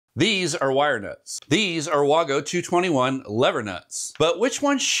These are wire nuts. These are Wago 221 lever nuts. But which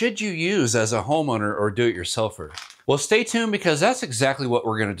one should you use as a homeowner or do-it-yourselfer? Well, stay tuned because that's exactly what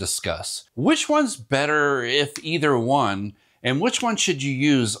we're going to discuss. Which one's better if either one, and which one should you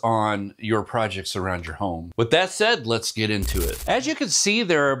use on your projects around your home? With that said, let's get into it. As you can see,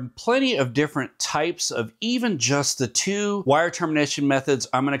 there are plenty of different types of even just the two wire termination methods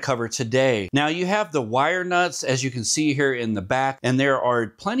I'm going to cover today. Now you have the wire nuts, as you can see here in the back, and there are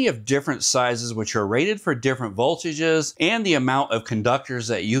plenty of different sizes which are rated for different voltages and the amount of conductors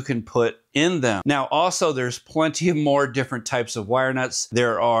that you can put in them. Now also there's plenty more different types of wire nuts.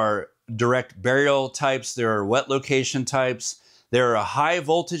 There are direct burial types, there are wet location types, there are high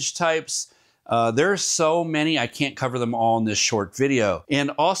voltage types. There are so many, I can't cover them all in this short video.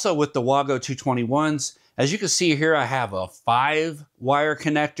 And also with the Wago 221s, as you can see here, I have a 5-wire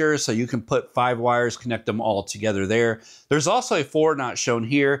connector, so you can put 5 wires, connect them all together there. There's also a 4 not shown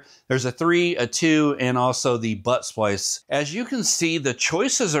here. There's a 3, a 2, and also the butt splice. As you can see, the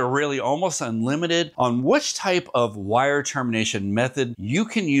choices are really almost unlimited on which type of wire termination method you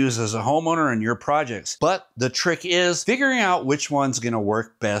can use as a homeowner in your projects. But the trick is figuring out which one's gonna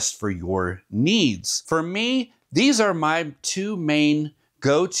work best for your needs. For me, these are my 2 main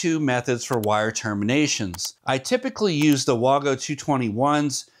go-to methods for wire terminations. I typically use the Wago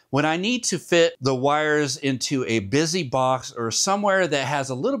 221s when I need to fit the wires into a busy box or somewhere that has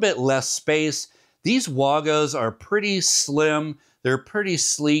a little bit less space. These Wagos are pretty slim, they're pretty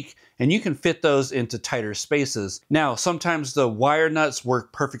sleek, and you can fit those into tighter spaces. Now, sometimes the wire nuts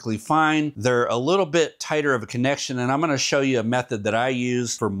work perfectly fine. They're a little bit tighter of a connection, and I'm gonna show you a method that I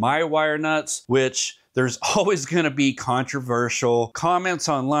use for my wire nuts, which there's always going to be controversial comments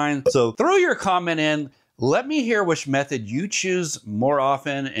online. So throw your comment in. Let me hear which method you choose more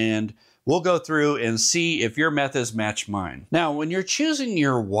often, and we'll go through and see if your methods match mine. Now, when you're choosing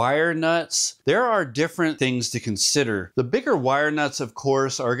your wire nuts, there are different things to consider. The bigger wire nuts, of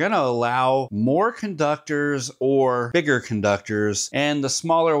course, are going to allow more conductors or bigger conductors, and the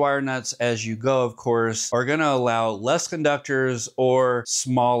smaller wire nuts as you go, of course, are going to allow less conductors or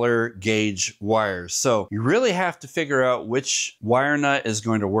smaller gauge wires. So you really have to figure out which wire nut is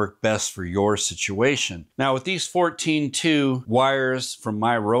going to work best for your situation. Now, with these 14-2 wires from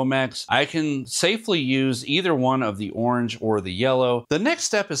my Romex, I can safely use either one of the orange or the yellow. The next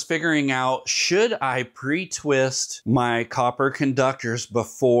step is figuring out, should I pre-twist my copper conductors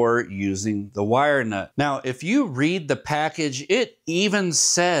before using the wire nut? Now, if you read the package, it even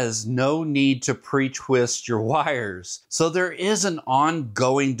says no need to pre-twist your wires. So there is an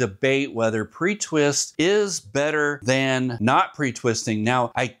ongoing debate whether pre-twist is better than not pre-twisting.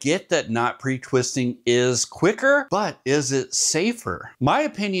 Now, I get that not pre-twisting is quicker, but is it safer? My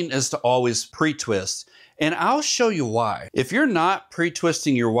opinion is to always pre-twist. And I'll show you why. If you're not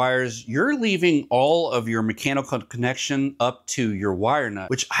pre-twisting your wires, you're leaving all of your mechanical connection up to your wire nut,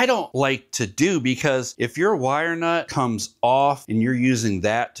 which I don't like to do, because if your wire nut comes off and you're using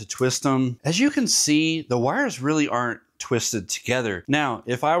that to twist them, as you can see, the wires really aren't twisted together. Now,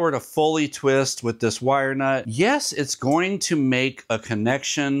 if I were to fully twist with this wire nut, yes, it's going to make a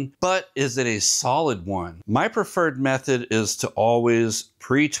connection, but is it a solid one? My preferred method is to always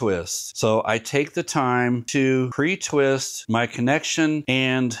pre-twist. So I take the time to pre-twist my connection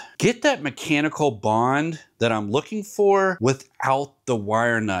and get that mechanical bond that I'm looking for without the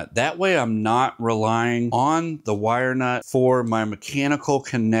wire nut. That way I'm not relying on the wire nut for my mechanical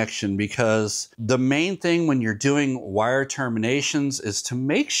connection, because the main thing when you're doing wire terminations is to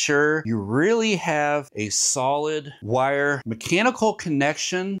make sure you really have a solid wire mechanical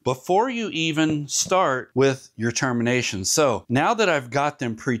connection before you even start with your termination. So now that I've got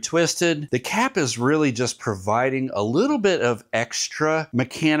them pre-twisted, the cap is really just providing a little bit of extra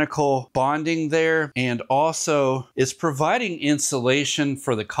mechanical bonding there, and also it's providing insulation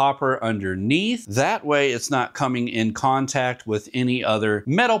for the copper underneath. That way it's not coming in contact with any other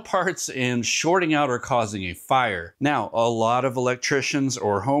metal parts and shorting out or causing a fire. Now, a lot of electricians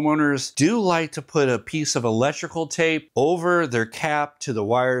or homeowners do like to put a piece of electrical tape over their cap to the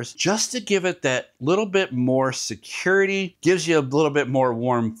wires just to give it that little bit more security, gives you a little bit more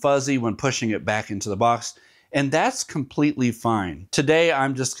warm fuzzy when pushing it back into the box. And that's completely fine. Today,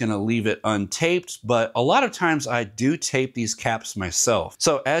 I'm just gonna leave it untaped, but a lot of times I do tape these caps myself.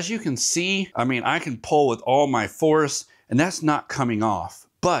 So as you can see, I mean, I can pull with all my force and that's not coming off.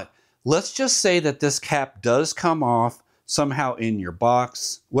 But let's just say that this cap does come off somehow in your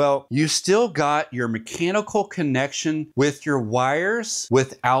box. Well, you still got your mechanical connection with your wires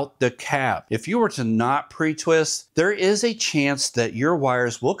without the cap. If you were to not pre-twist, there is a chance that your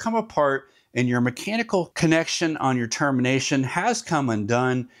wires will come apart and your mechanical connection on your termination has come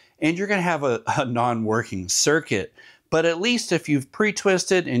undone, and you're going to have a non-working circuit. But at least if you've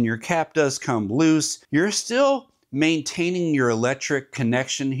pre-twisted and your cap does come loose, you're still maintaining your electric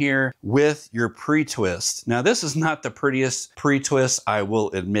connection here with your pre-twist. Now, this is not the prettiest pre-twist, I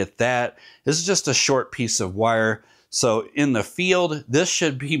will admit that. This is just a short piece of wire. So in the field, this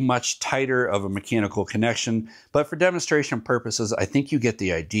should be much tighter of a mechanical connection, but for demonstration purposes, I think you get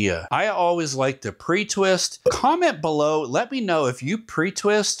the idea. I always like to pre-twist. Comment below, let me know if you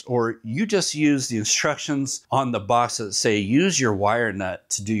pre-twist or you just use the instructions on the box that say use your wire nut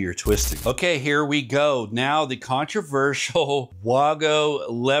to do your twisting. Okay, here we go. Now the controversial Wago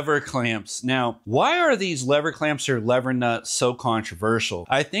lever clamps. Now, why are these lever clamps or lever nuts so controversial?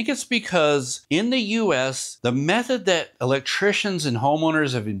 I think it's because in the US, the method that electricians and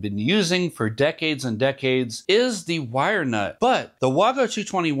homeowners have been using for decades and decades is the wire nut. But the Wago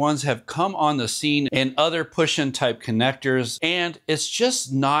 221s have come on the scene and other push-in type connectors, and it's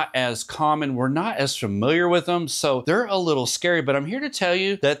just not as common. We're not as familiar with them, so they're a little scary. But I'm here to tell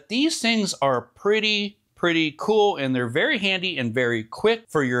you that these things are pretty cool, and they're very handy and very quick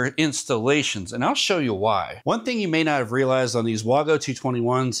for your installations, and I'll show you why. One thing you may not have realized on these Wago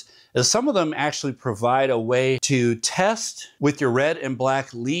 221s is some of them actually provide a way to test with your red and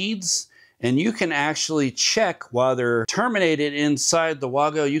black leads, and you can actually check while they're terminated inside the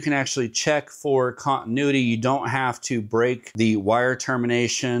Wago. You can actually check for continuity. You don't have to break the wire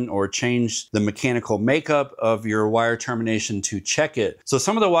termination or change the mechanical makeup of your wire termination to check it. So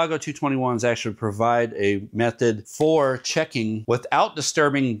some of the Wago 221s actually provide a method for checking without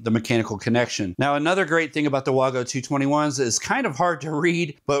disturbing the mechanical connection. Now, another great thing about the Wago 221s is kind of hard to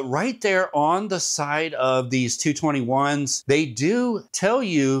read, but right there on the side of these 221s, they do tell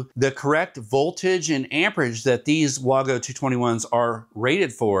you the correct voltage and amperage that these Wago 221s are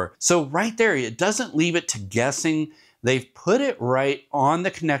rated for. So right there, it doesn't leave it to guessing. They've put it right on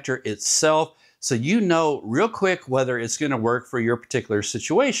the connector itself, so you know real quick whether it's going to work for your particular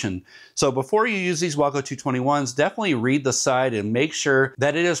situation. So before you use these Wago 221s, definitely read the side and make sure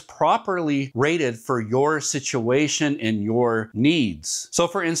that it is properly rated for your situation and your needs. So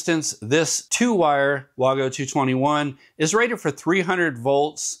for instance, this 2-wire Wago 221 is rated for 300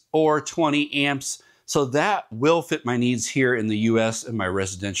 volts or 20 amps. So that will fit my needs here in the US in my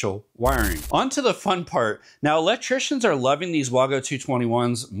residential wiring. On to the fun part. Now, electricians are loving these Wago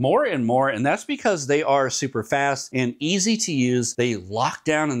 221s more and more, and that's because they are super fast and easy to use. They lock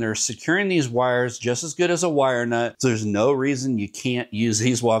down and they're securing these wires just as good as a wire nut. So there's no reason you can't use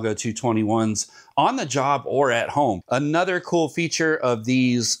these Wago 221s on the job or at home. Another cool feature of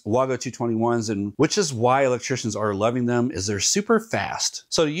these Wago 221s, and which is why electricians are loving them, is they're super fast.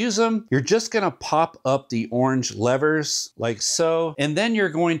 So to use them, you're just gonna pop up the orange levers like so, and then you're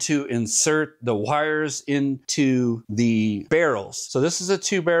going to insert the wires into the barrels. So this is a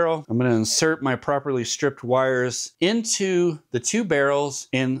 2-barrel. I'm gonna insert my properly stripped wires into the 2 barrels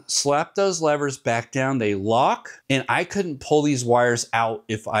and slap those levers back down. They lock, and I couldn't pull these wires out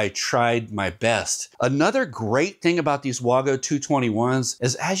if I tried my best. Another great thing about these Wago 221s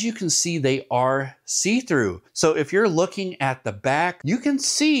is, as you can see, they are see-through. So if you're looking at the back, you can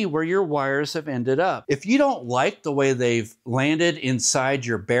see where your wires have ended up. If you don't like the way they've landed inside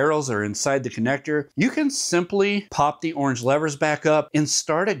your barrels or inside the connector, you can simply pop the orange levers back up and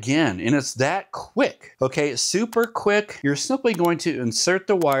start again. And it's that quick, okay? Super quick. You're simply going to insert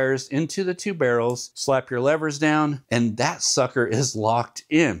the wires into the 2 barrels, slap your levers down, and that sucker is locked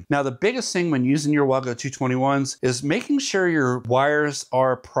in. Now, the biggest thing when using your Wago 221s is making sure your wires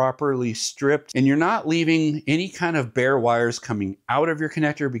are properly stripped and you're not leaving any kind of bare wires coming out of your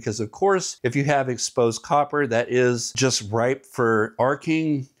connector, because of course, if you have exposed copper that is just ripe for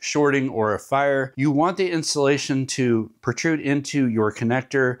arcing, shorting, or a fire, you want the insulation to protrude into your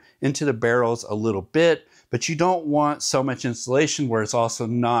connector, into the barrels a little bit, but you don't want so much insulation where it's also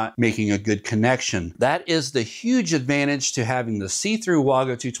not making a good connection. That is the huge advantage to having the see-through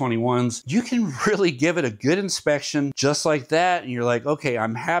Wago 221s. You can really give it a good inspection just like that, and you're like, okay,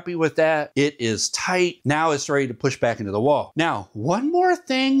 I'm happy with that. It is tight. Now it's ready to push back into the wall. Now, one more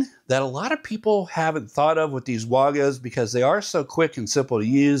thing that a lot of people haven't thought of with these Wagos, because they are so quick and simple to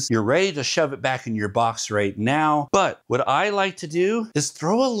use. You're ready to shove it back in your box right now. But what I like to do is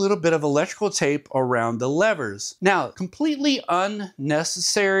throw a little bit of electrical tape around the levers. Now, completely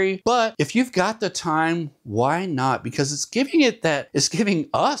unnecessary, but if you've got the time, why not? Because it's giving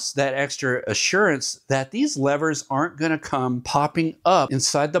us that extra assurance that these levers aren't going to come popping up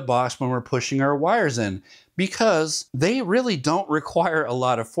inside the box when we're pushing our wires in. because they really don't require a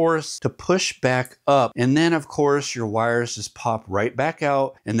lot of force to push back up. And then of course your wires just pop right back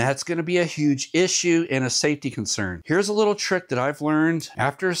out, and that's going to be a huge issue and a safety concern. Here's a little trick that I've learned.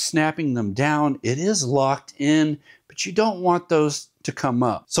 After snapping them down, it is locked in, but you don't want those to come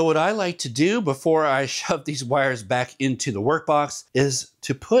up. So what I like to do before I shove these wires back into the workbox is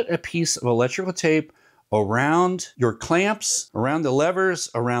to put a piece of electrical tape around your clamps, around the levers,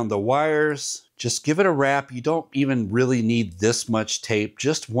 around the wires. Just give it a wrap. You don't even really need this much tape.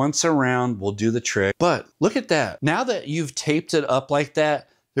 Just once around will do the trick. But look at that. Now that you've taped it up like that,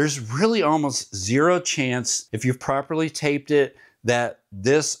 there's really almost zero chance, if you've properly taped it, that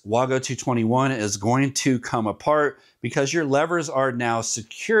this Wago 221 is going to come apart, because your levers are now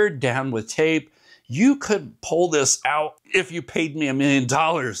secured down with tape. You could pull this out if you paid me $1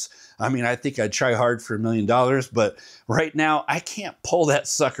 million. I mean, I think I'd try hard for $1 million, but right now I can't pull that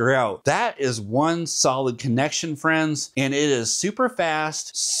sucker out. That is one solid connection, friends, and it is super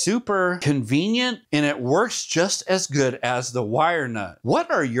fast, super convenient, and it works just as good as the wire nut.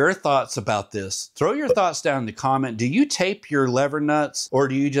 What are your thoughts about this? Throw your thoughts down in the comment. Do you tape your lever nuts, or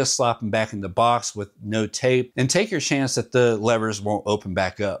do you just slap them back in the box with no tape and take your chance that the levers won't open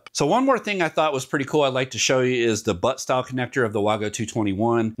back up? So one more thing I thought was pretty cool I'd like to show you is the butt style connector of the Wago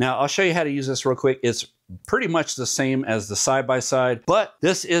 221. Now I'll show you how to use this real quick. It's pretty much the same as the side-by-side, but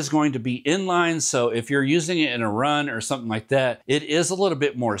this is going to be inline. So if you're using it in a run or something like that, it is a little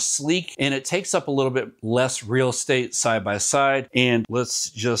bit more sleek and it takes up a little bit less real estate side-by-side. And let's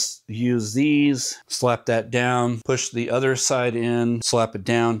just use these, slap that down, push the other side in, slap it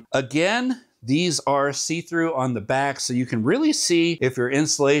down. Again, these are see-through on the back, so you can really see if your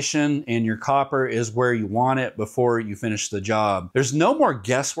insulation and your copper is where you want it before you finish the job. There's no more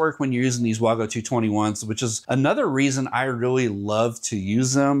guesswork when you're using these Wago 221s, which is another reason I really love to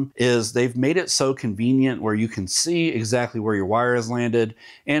use them, is they've made it so convenient where you can see exactly where your wire is landed.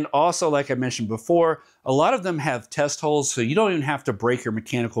 And also, like I mentioned before, a lot of them have test holes, so you don't even have to break your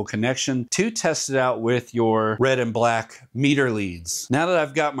mechanical connection to test it out with your red and black meter leads. Now that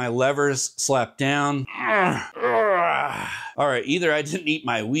I've got my levers slapped down, all right, either I didn't eat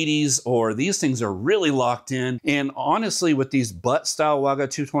my Wheaties or these things are really locked in. And honestly, with these butt style Wago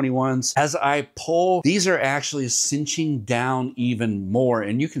 221s, as I pull, these are actually cinching down even more,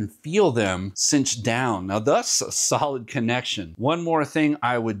 and you can feel them cinch down. Now that's a solid connection. One more thing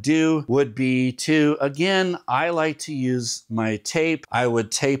I would do would be to, again, I like to use my tape. I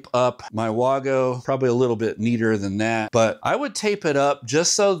would tape up my Wago, probably a little bit neater than that, but I would tape it up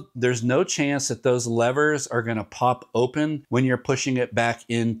just so there's no chance that those levers are gonna pop open when you're pushing it back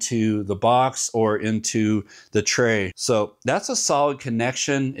into the box or into the tray. So that's a solid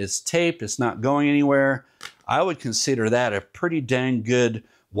connection. It's taped, it's not going anywhere. I would consider that a pretty dang good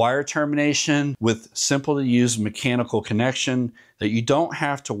wire termination with simple to use mechanical connection that you don't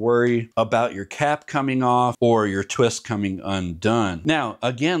have to worry about your cap coming off or your twist coming undone. Now,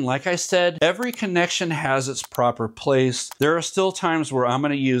 again, like I said, every connection has its proper place. There are still times where I'm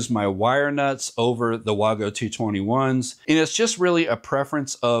gonna use my wire nuts over the Wago 221s, and it's just really a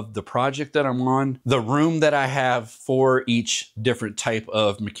preference of the project that I'm on, the room that I have for each different type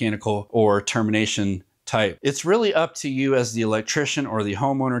of mechanical or termination type. It's really up to you as the electrician or the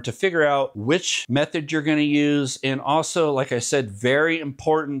homeowner to figure out which method you're going to use. And also, like I said, very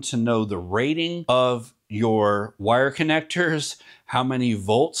important to know the rating of your wire connectors, how many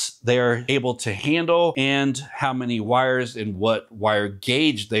volts they are able to handle, and how many wires and what wire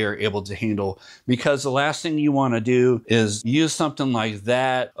gauge they are able to handle. Because the last thing you want to do is use something like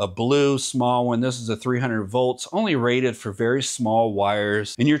that, a blue small one. This is a 300 volts, only rated for very small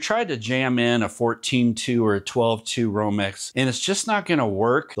wires. And you're trying to jam in a 14-2 or a 12-2 Romex, and it's just not going to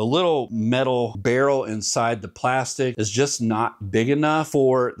work. The little metal barrel inside the plastic is just not big enough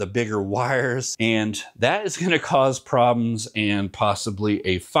for the bigger wires, and that is going to cause problems and possibly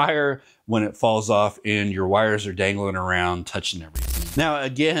a fire when it falls off and your wires are dangling around touching everything. Now,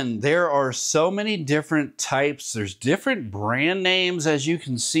 again, there are so many different types. There's different brand names, as you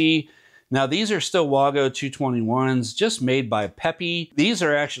can see. Now, these are still Wago 221s, just made by Peppy. These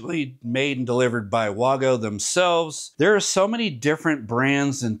are actually made and delivered by Wago themselves. There are so many different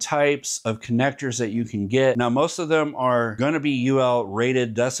brands and types of connectors that you can get. Now, most of them are going to be UL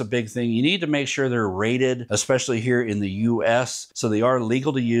rated. That's a big thing. You need to make sure they're rated, especially here in the US, so they are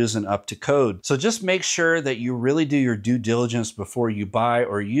legal to use and up to code. So just make sure that you really do your due diligence before you buy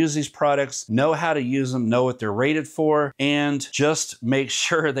or use these products. Know how to use them, know what they're rated for, and just make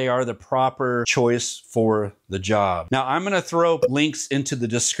sure they are the proper proper choice for the job. Now I'm gonna throw links into the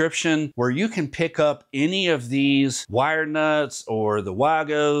description where you can pick up any of these wire nuts or the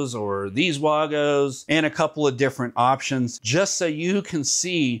Wagos or these Wagos and a couple of different options, just so you can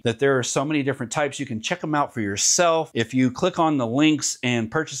see that there are so many different types. You can check them out for yourself. If you click on the links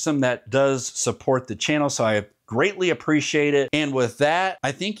and purchase them, that does support the channel, so I greatly appreciate it. And with that,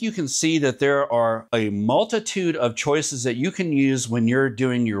 I think you can see that there are a multitude of choices that you can use when you're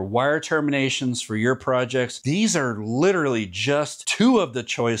doing your wire terminations for your projects. These are literally just 2 of the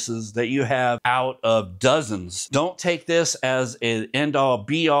choices that you have out of dozens. Don't take this as an end-all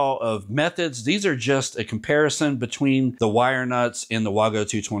be-all of methods. These are just a comparison between the wire nuts and the Wago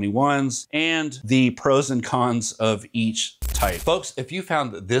 221s and the pros and cons of each type. Folks, if you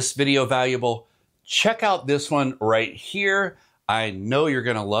found this video valuable, check out this one right here. I know you're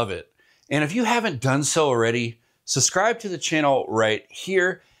gonna love it. And if you haven't done so already, subscribe to the channel right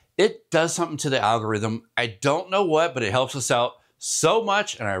here. It does something to the algorithm. I don't know what, but it helps us out so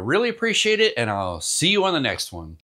much, and I really appreciate it, and I'll see you on the next one.